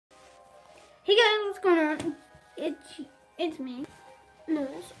Hey guys, what's going on? It's me,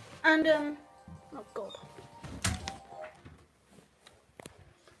 Lewis, and oh god,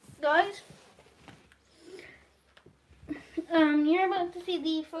 guys, you're about to see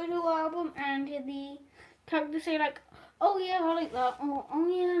the photo album and hear the characters say like, oh yeah, I like that, or oh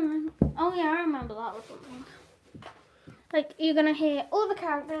yeah, I remember that or something. Like you're gonna hear all the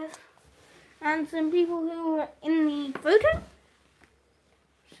characters and some people who were in the photo.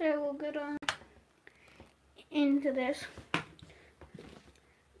 So we'll get on into this.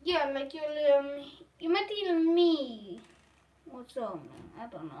 Yeah, like you might hear me or something. I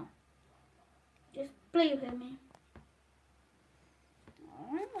don't know. Just play with me.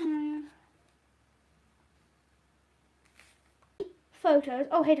 Photos.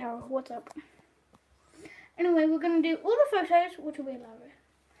 Oh, hey Tara, what's up? Anyway, we're gonna do all the photos, which will be hilarious.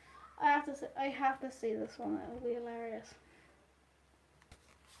 I have to see this one. It'll be hilarious.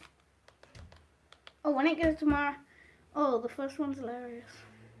 Oh, when it goes tomorrow. Oh, the first one's hilarious.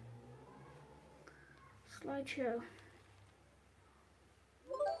 Slideshow.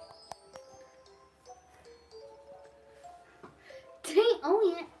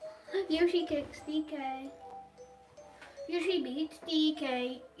 Oh yeah. Yoshi kicks DK. Yoshi beats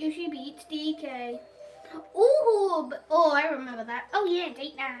DK. Yoshi beats DK. Ooh, oh, I remember that. Oh yeah,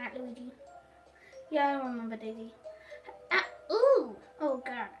 date night, Luigi. Yeah, I remember Daisy. Ooh. Oh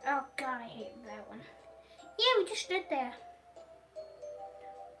god. Oh god, I hate that one. Yeah, we just stood there.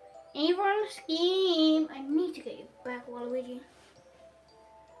 Everyone scheme. I need to get you back, Waluigi.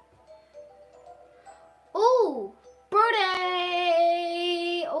 Ooh, Brody.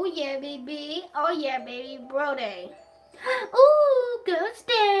 Oh yeah, baby. Oh yeah, baby, Brody. Ooh, Ghost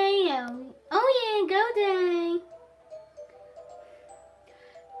Day. Oh yeah, Go Day.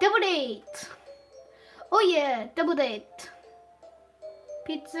 Double date. Oh yeah, double date.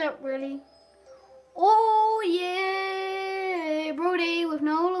 Pizza, really? Oh yeah, Brody with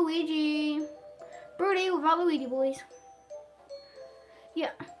no Luigi. Brody without Luigi, boys.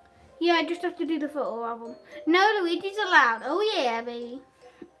 Yeah. Yeah, I just have to do the photo album. No Luigi's allowed. Oh yeah, baby.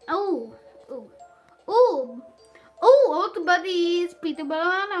 Oh. Oh. Oh. Oh, all the buddies. Peter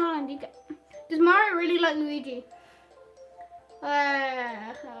Banana and DK. Does Mario really like Luigi?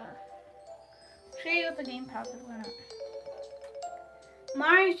 Show you what the gamepad is going on.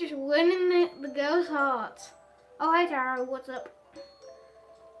 Mario's just winning the girls' hearts. Oh, hi Tara, what's up?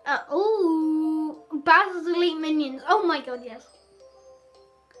 Oh, Bowser's Elite Minions. Oh my god, yes.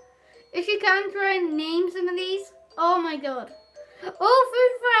 If you can try and name some of these. Oh my god. Oh,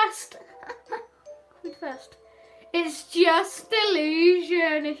 Food Fest. Food Fest. It's just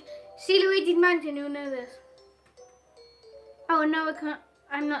illusion. See Luigi's Mansion, you'll know this. Oh no, I can't.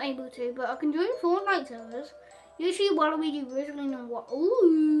 I'm not able to, but I can join Fortnite servers. Usually Waluigi originally know what.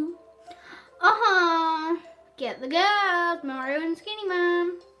 Ooh. Get the girls, Mario and Skinny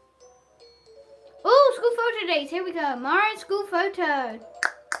Man. Oh, school photo dates. Here we go. Mario school photo.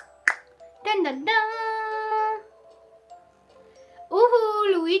 Dun dun dun.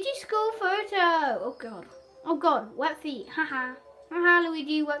 Ooh, Luigi school photo. Oh god. Oh god. Wet feet. Haha. Haha,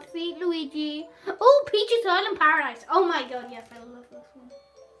 Luigi. Wet feet, Luigi. Oh, Peach's Island Paradise. Oh my god. Yes, I love this one.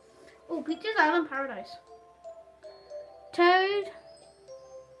 Oh, Peach's Island Paradise. Toad.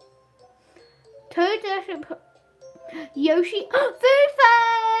 Toad. Yoshi. Food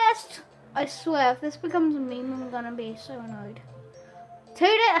Fest. I swear, if this becomes a meme, I'm gonna be so annoyed.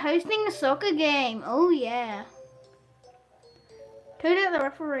 Toadette hosting a soccer game. Oh yeah. Toadette the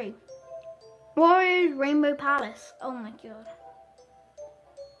referee. Wario's Rainbow Palace. Oh my god.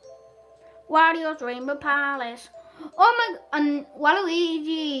 Wario's Rainbow Palace. Oh my, and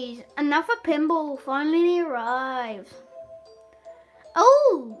Waluigi's. Another pinball finally arrives.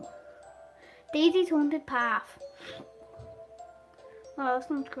 Oh. Daisy's Haunted Path. Oh, that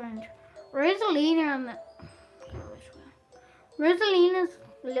sounds cringe. Rosalina and the... Rosalina's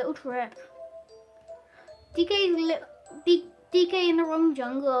little trip. DK in the wrong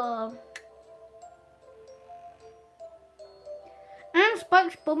jungle. And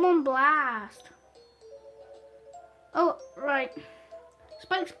Spike's Bomb Blast. Oh, right.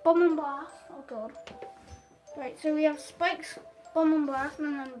 Spike's Bomb Blast. Oh god. Right, so we have Spike's Bomb Blast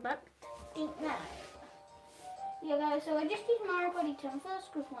and then back. Yeah guys, so I just used Mario Party 10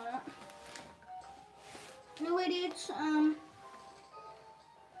 first, because why not? No idiots, some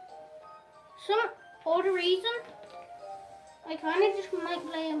odd reason, I kind of just might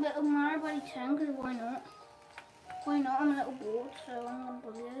play a bit of Mario Party 10, because why not? Why not? I'm a little bored, so I'm going to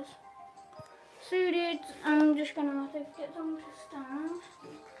play this. So dudes, I'm just going to have to get something to stand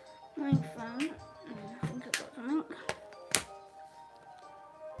my phone. I think I've got something.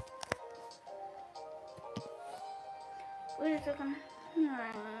 wait a second.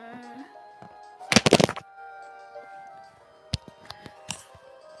 Alright.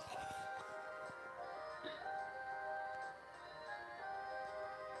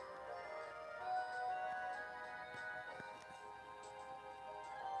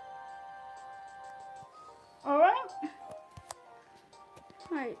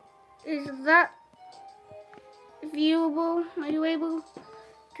 Right. Is that viewable? Are you able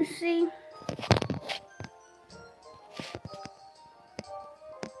to see?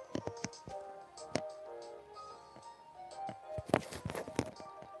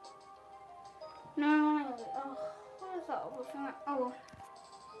 No. Oh, what is that other thing? Oh.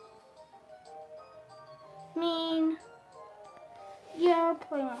 Yeah,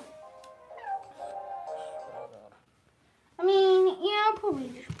 probably not. Yeah, I'll probably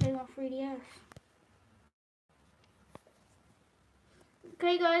just play my 3DS.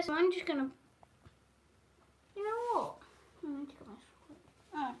 Okay, guys, so I'm just gonna. You know what? I need to get my.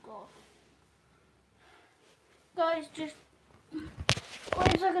 Oh god. Guys, just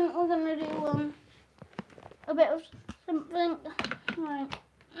wait a second. We're gonna do a bit of something. Right.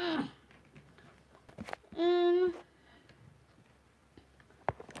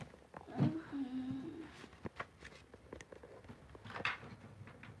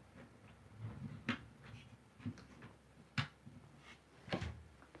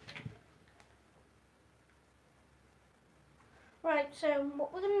 Right. So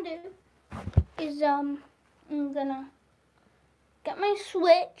what we're gonna do is I'm gonna get my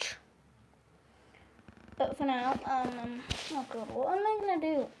Switch. But for now, oh god, what am I gonna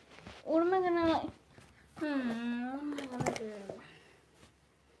do? What am I gonna like? What am I gonna do?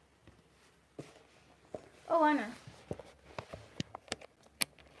 Oh, I know.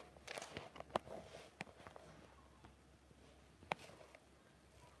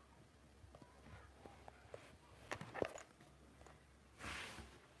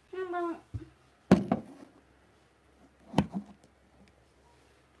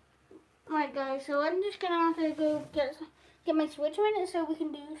 Right, guys, so I'm just gonna have to go get my Switch in it so we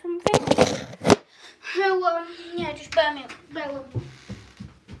can do something. So, yeah, just bear with me.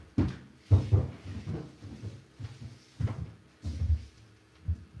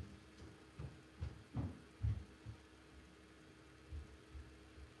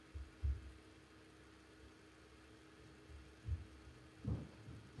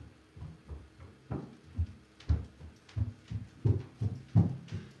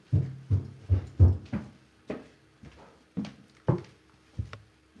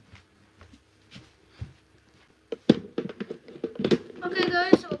 Okay,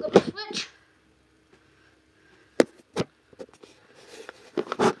 guys, so I've got my Switch.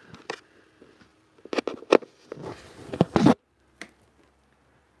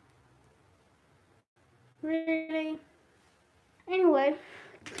 Really? Anyway,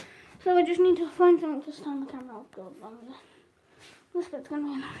 so I just need to find something to stand the camera. Oh god, this bit's gonna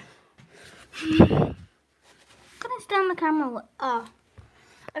be annoying. Can I stand the camera with, I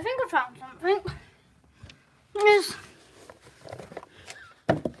think I found something. Yes.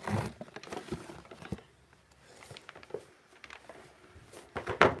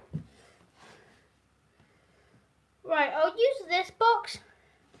 Right, I'll use this box.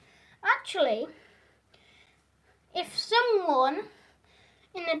 Actually, if someone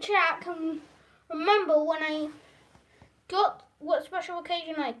in the chat can remember when I got, what special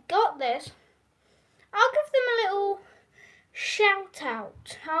occasion I got this, I'll give them a little shout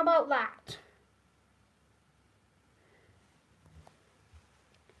out. How about that?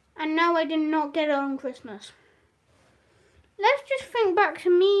 And no, I did not get it on Christmas. Let's just think back to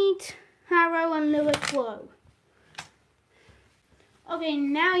Mead, Harrow and Lewis Lowe. Okay,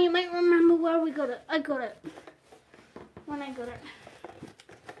 now you might remember where we got it. I got it. When I got it.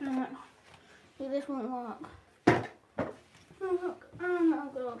 No, this won't work. Oh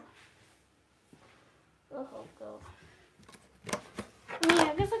god. Oh god. Yeah,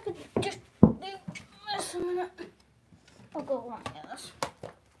 I guess I could just do this a minute. I'll go on, yes.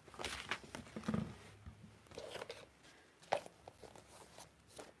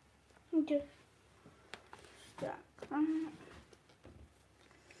 Just stack.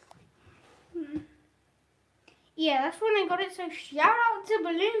 Yeah, that's when I got it. So shout out to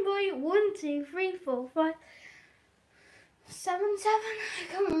Balloon Boy 1, 2, 3, 4, 5, 7, 7.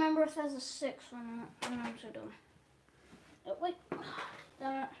 I can't remember if there's a 6 one. I'm so dumb. Oh, wait,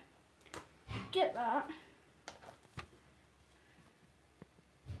 damn it. Get that.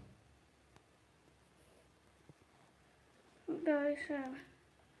 Guys, so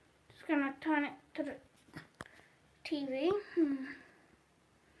just gonna turn it to the TV.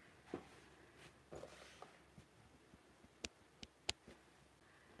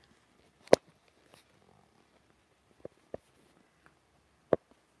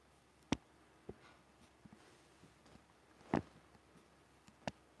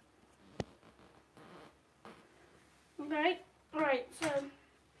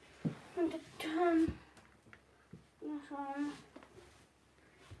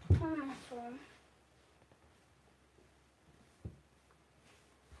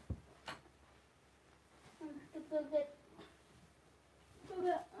 Yeah,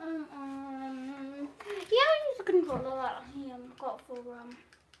 I use the controller that he got for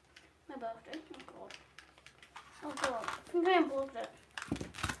my birthday. Oh god. Oh god. I think I unplugged it.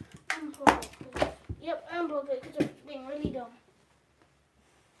 Yep, I unplugged it because it's being really dumb.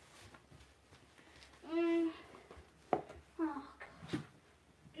 Oh god.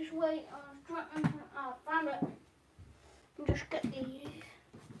 Just wait. I found it. Just get these.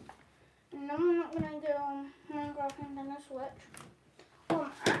 No, I'm not going to go Minecraft Nintendo Switch.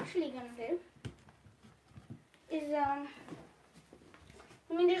 What I'm actually going to do is,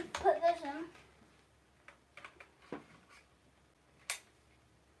 let me just put this in.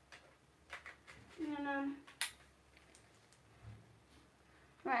 And then,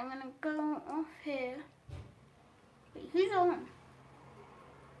 right, I'm going to go off here. Wait, who's on?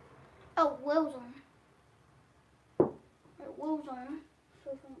 Oh, Will's on. Right, Will's on. So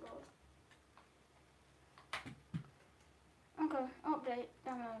thank God. Okay, update,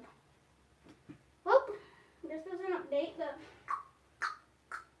 download. Well, this doesn't update, but...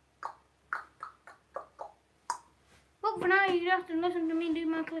 Well, for now you have to listen to me do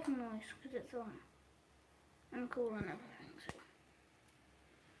my clicking noise, because it's on. And cool and everything, so...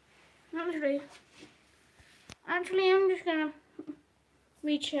 Actually, I'm just gonna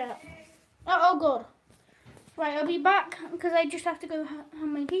reach out. Oh God. Right, I'll be back, because I just have to go have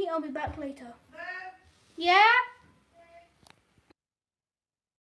my tea. I'll be back later.